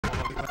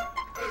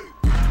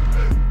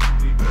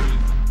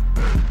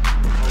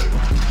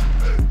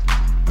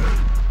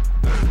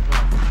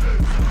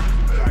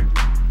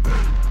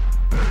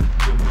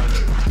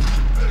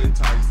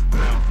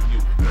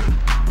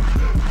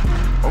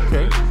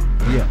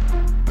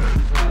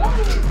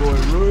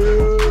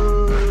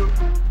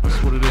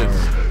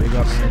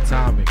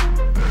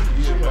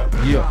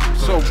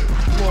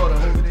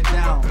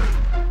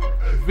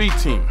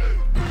team.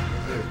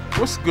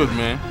 What's good,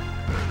 man?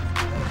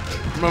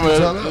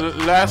 Remember,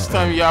 last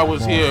time y'all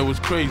was here, it was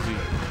crazy.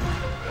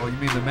 Oh, you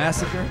mean the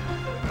massacre?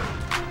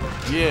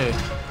 Yeah.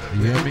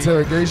 The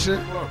interrogation?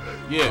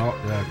 Yeah. Oh,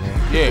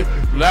 yeah.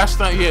 Last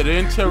time, yeah, the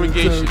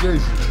interrogation.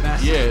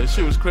 Yeah, that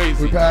shit was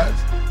crazy. We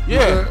passed?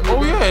 Yeah.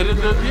 Oh, yeah.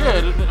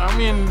 I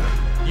mean,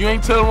 you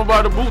ain't tell him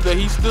about the boot that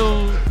he's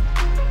still.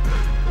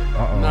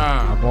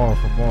 Nah. I'm off.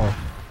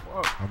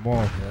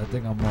 Yeah, I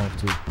think I'm off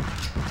too.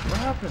 What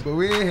happened? But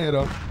we ain't here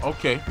though.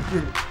 Okay.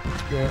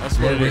 That's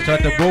what they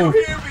shut the booth.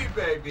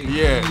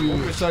 Yeah.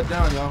 Booth shut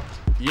down, y'all.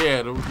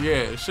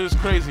 Yeah. Shit's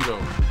crazy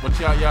though. But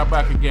y'all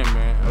back again,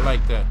 man. I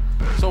like that.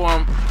 So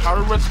how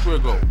did Red Square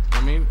go?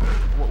 I mean,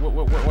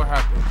 what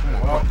happened? Come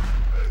on. Well,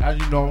 as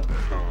you know,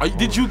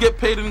 did you get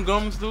paid in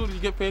gums, dude? Did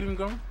you get paid in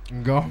gum?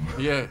 In gum?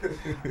 Yeah.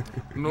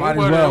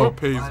 Nobody ever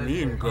pays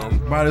me in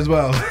gum. Might as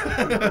well.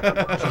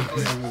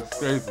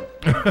 Crazy.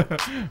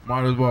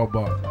 Might as well,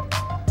 but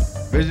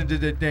Vision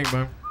did their thing,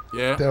 man.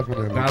 Yeah.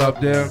 Definitely. Got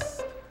up there.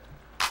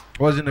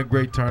 Wasn't a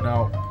great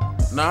turnout.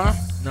 Nah,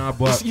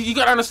 but you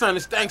gotta understand,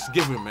 it's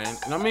Thanksgiving, man.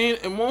 And I mean,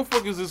 and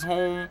motherfuckers is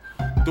home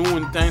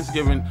doing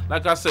Thanksgiving.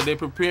 Like I said, they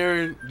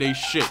preparing they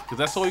shit, cause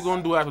that's all you're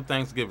gonna do after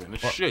Thanksgiving. The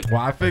shit.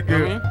 Well, I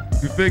figure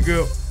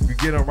we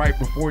get them right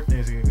before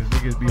Thanksgiving, cause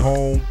niggas be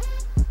home.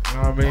 You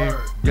know what I mean?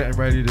 Getting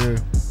ready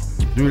to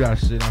do that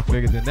shit. I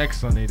figured the next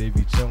Sunday they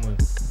be chilling.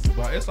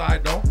 But it's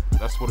alright though.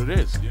 That's what it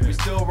is. Yeah. We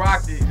still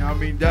rocked it. You know what I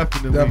mean?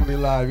 Definitely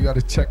live. You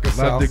gotta check us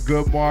out. Left a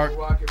good mark.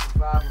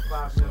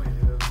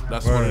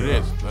 That's what it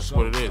is. That's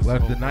what it is.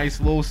 Left a nice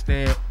little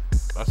stamp.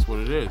 That's what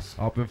it is.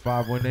 Up in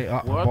 518.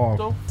 Up what ball.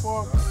 the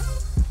fuck?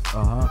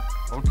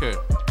 Okay.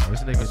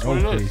 This nigga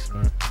no face,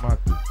 man. Come on.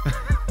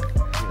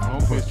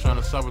 No face trying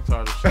to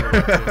sabotage the shit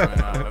right there,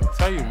 man. I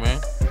tell you, man.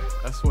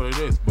 That's what it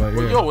is. But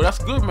yo, that's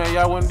good, man.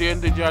 Y'all went there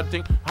and did y'all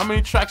thing. How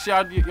many tracks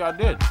y'all did?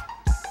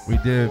 We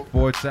did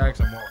 4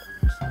 tracks. I'm off.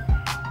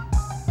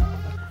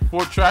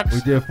 4 tracks?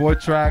 We did 4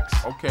 tracks.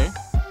 Okay.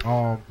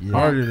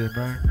 Murdered it,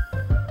 man.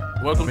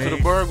 Welcome to the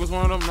Berg was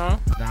one of them, no?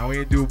 Nah, we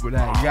ain't do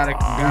that. You gotta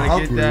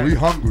get that. We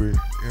hungry.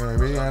 You know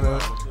what I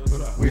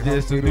mean? We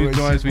did some new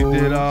joints. We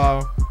did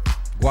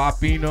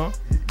Guapina.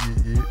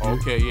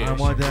 Okay, yeah. I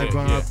want that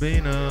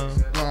Guapina.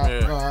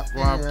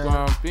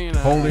 Guapina.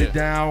 Hold it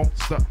down.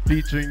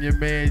 Featuring your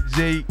man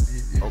Jake.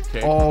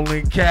 Okay. All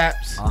in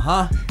caps.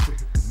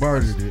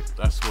 Murdered it.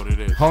 That's what it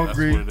is.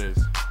 Hungry. That's what it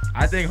is.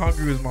 I think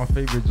Hungry was my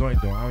favorite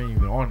joint though. I ain't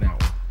even on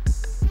that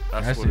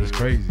one. That shit's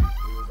crazy.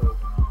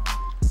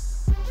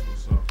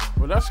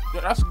 Well,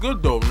 that's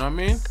good though. You know what I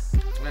mean?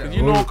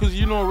 Cause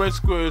you know Red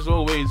Square is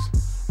always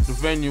the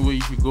venue where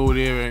you can go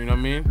there and you know what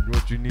I mean.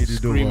 What you need to do?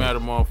 Scream at a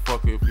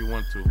motherfucker if you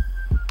want to.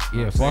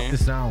 Yeah, fuck the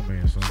sound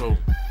man. Son. So.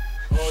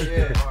 Oh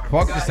yeah.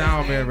 Fuck the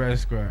sound man, Red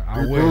Square.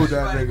 I will.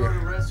 That nigga. Go to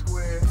Red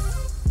Square.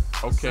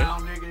 Okay.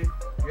 Sound nigga.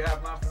 You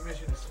have my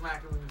permission to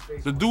smack him in the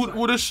face. The dude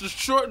with the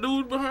short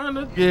dude behind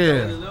it?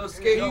 Yeah. The little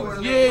skate.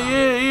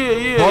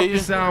 Yeah. Fuck the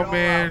sound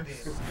man.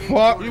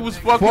 Fuck. He was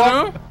fucking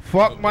him?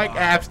 Fuck Mike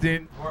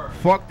Afton.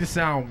 Fuck the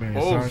sound man,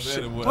 son.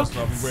 Shit.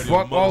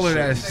 Fuck all of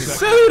that shit.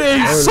 Say it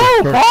ain't so,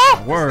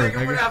 huh? Word,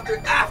 nigga.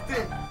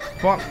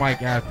 Fuck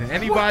Mike Afton.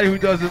 Anybody who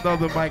does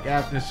another Mike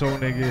Afton show,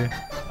 nigga,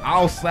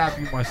 I'll slap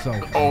you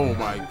myself. Oh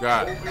my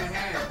God. You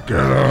hear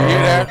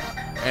that?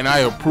 And I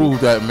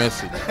approve that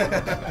message.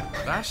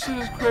 That shit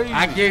is crazy.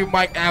 I gave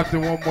Mike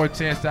Afton one more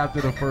chance after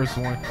the first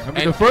one. I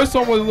mean, the first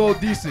one was a little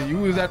decent. You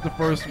was at the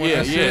first one.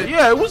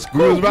 Yeah, it was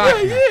cool. We was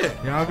rocking. Yeah. You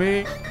know what I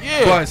mean?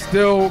 Yeah. But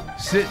still,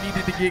 shit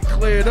needed to get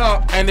cleared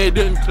up. And they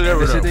didn't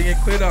clear it up. Shit didn't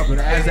get cleared up.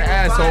 And as an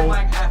asshole,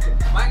 Mike Afton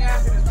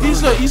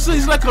is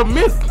he's like a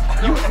myth.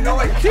 You know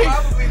what?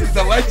 He's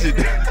the legend.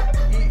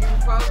 He's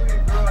probably the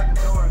girl at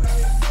the door.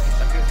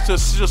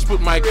 Just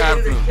put Mike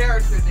Afton. A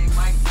character named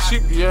Mike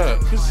Afton.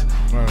 Cause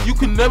you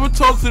can never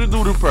talk to the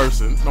dude in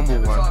person. Number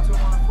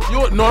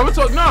one. Never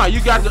talk. Nah,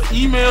 you got to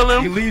email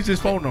him. He leaves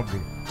his phone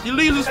number. He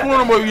leaves his phone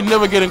number. You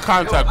never get in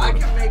contact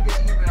with him. I can make an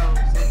email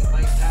saying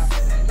Mike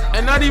Afton.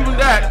 And not even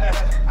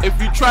that.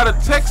 If you try to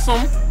text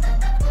him,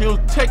 he'll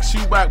text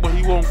you back, but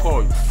he won't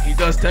call you. He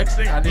does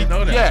texting? I didn't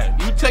know that. Yeah,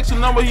 you text a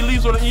number he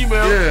leaves on the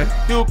email.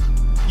 Yeah.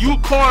 You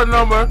call a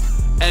number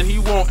and he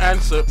won't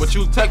answer, but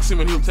you text him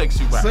and he'll text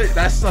you back. So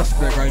that's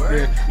suspect right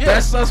there. Yeah.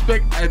 That's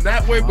suspect in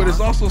that way, but it's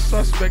also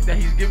suspect that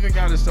he's giving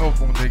out his cell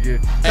phone, nigga.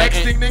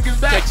 Texting niggas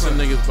back. Texting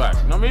niggas back.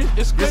 You know what I mean?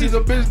 It's crazy. This is a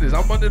business.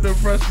 I'm under the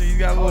impression he's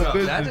got a little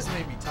business. That just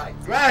made me tight.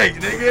 Right,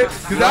 nigga.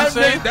 Because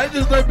that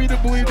just led me to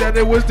believe that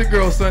it was the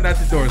girl's son at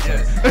the door.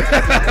 Yes.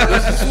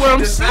 This is what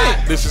I'm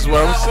saying. This is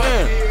what I'm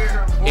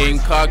saying.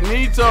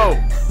 Incognito. You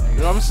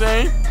know what I'm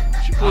saying?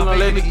 She pulling a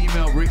lady.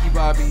 Email Ricky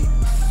Bobby.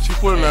 She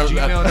pulling that.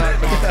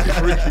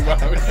 Ricky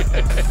Bobby.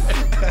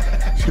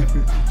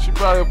 She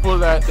probably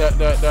pulled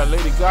that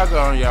Lady Gaga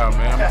on y'all,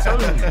 man. I'm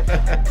telling you.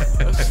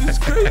 That shit's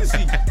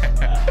crazy.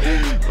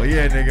 Well,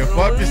 yeah, nigga.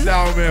 Fuck the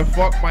sound man.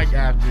 Fuck Mike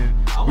Afton.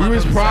 We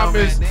was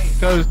promised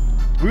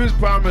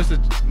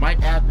that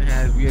Mike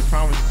Afton we had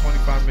promised a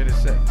 25-minute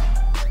set.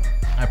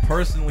 I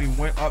personally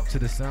went up to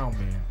the sound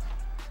man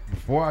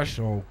before our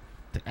show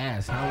to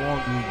ask, how long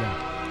do we got?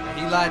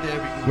 He lied to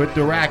every group. With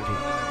the racket.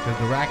 Because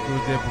the racket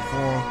was there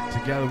before.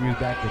 Together we was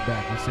back to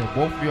back. He said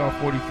both of y'all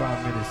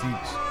 45 minutes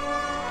each.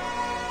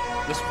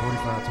 This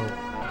 45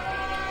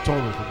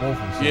 total for both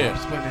of us. So Yeah. I'm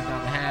splitting it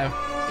down to half.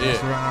 Yeah.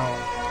 That's around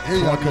Here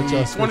y'all cut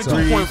y'all splits up.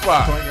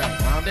 22.5.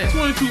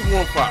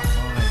 22.5.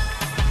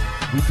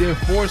 22.5. We did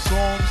 4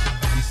 songs.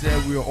 He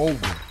said we were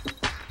over.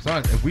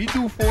 Son, if we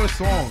do 4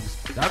 songs,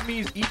 that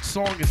means each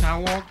song is how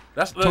long?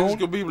 That's Tone?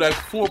 gonna be like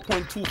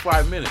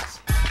 4.25 minutes.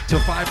 To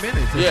 5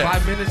 minutes. It's Yeah.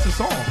 5 minutes a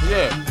song.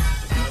 Yeah,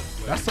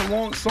 That's a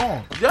long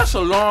song. that's a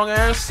long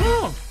ass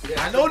song.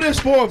 I know there's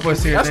 4 of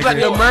us here. That's nigga. like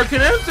the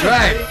American anthem.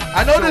 Right.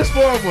 I know there's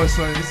 4 of us,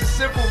 son. It's a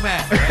simple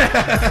math.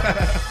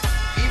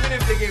 Right? Even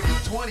if they gave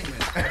us 20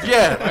 minutes.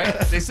 Yeah, Right?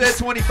 They said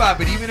 25,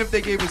 but even if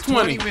they gave us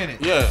 20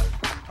 minutes. Yeah,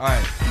 All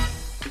right.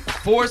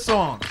 4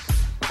 songs.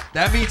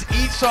 That means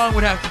each song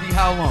would have to be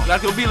how long?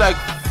 like it'll be like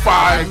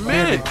 5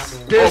 minutes.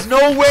 There's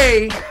no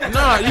way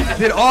Nah, you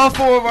that all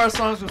 4 of our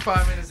songs were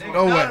 5 minutes long.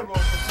 No way.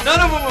 None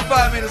of them were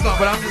 5 minutes long,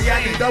 but I'm just We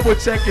had saying. to double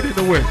check it in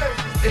the whip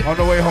on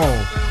the way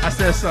home. I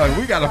said, son,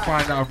 we gotta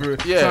find out.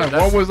 Yeah, son,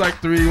 that's- one was like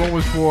 3, one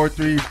was 4,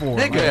 3, 4.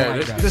 Nigga, yeah, Like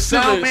this- that. the this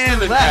still- sound man still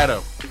didn't left. add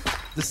up.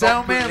 The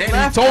sound man And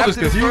left he told us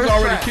after because the he was first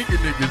already track. kicking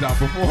niggas out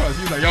before us.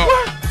 He was like, yo,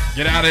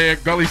 get out of here,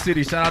 Gully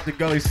City. Shout out to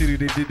Gully City.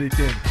 They did their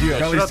thing. Yeah, Gully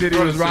shout out to City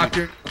Gully was City.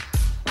 rocking.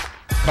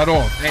 Cut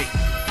off. Hey.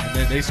 And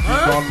then they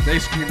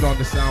screamed on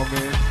the sound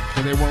man.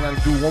 And they won't let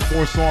him do one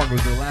more song. It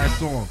was the last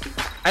song.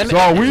 And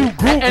So we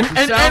grew. and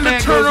sound the man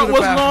goes turn to up the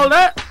wasn't all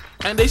bathroom. that,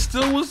 and they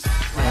still was.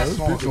 Last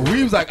song. So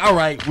we was like, all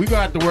right, we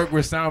gonna have to work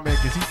with Soundman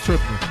because he's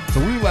tripping. So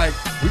we like,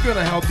 we're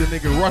gonna help the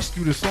nigga rush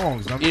through the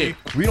songs. I mean,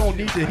 we don't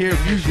need to hear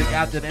music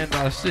after the end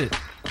of our shit.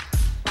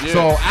 Yeah.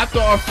 So after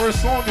our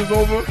first song is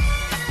over,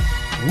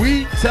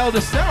 we tell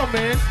the sound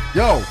man,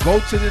 yo, go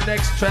to the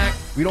next track.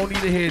 We don't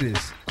need to hear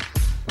this.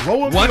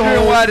 Lo and Wondering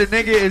behold, why the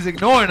nigga is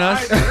ignoring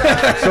us.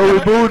 So we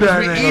booed that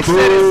We nigga. each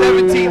said it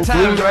 17 Boo,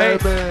 times, boo right?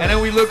 that man. And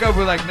then we look up,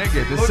 we're like,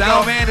 nigga, the Look sound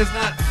up. man is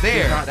not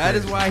there. not That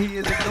there. is why he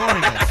is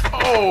ignoring us.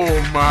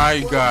 Oh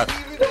my God.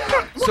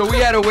 So we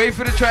had to wait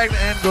for the track to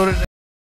end, go to the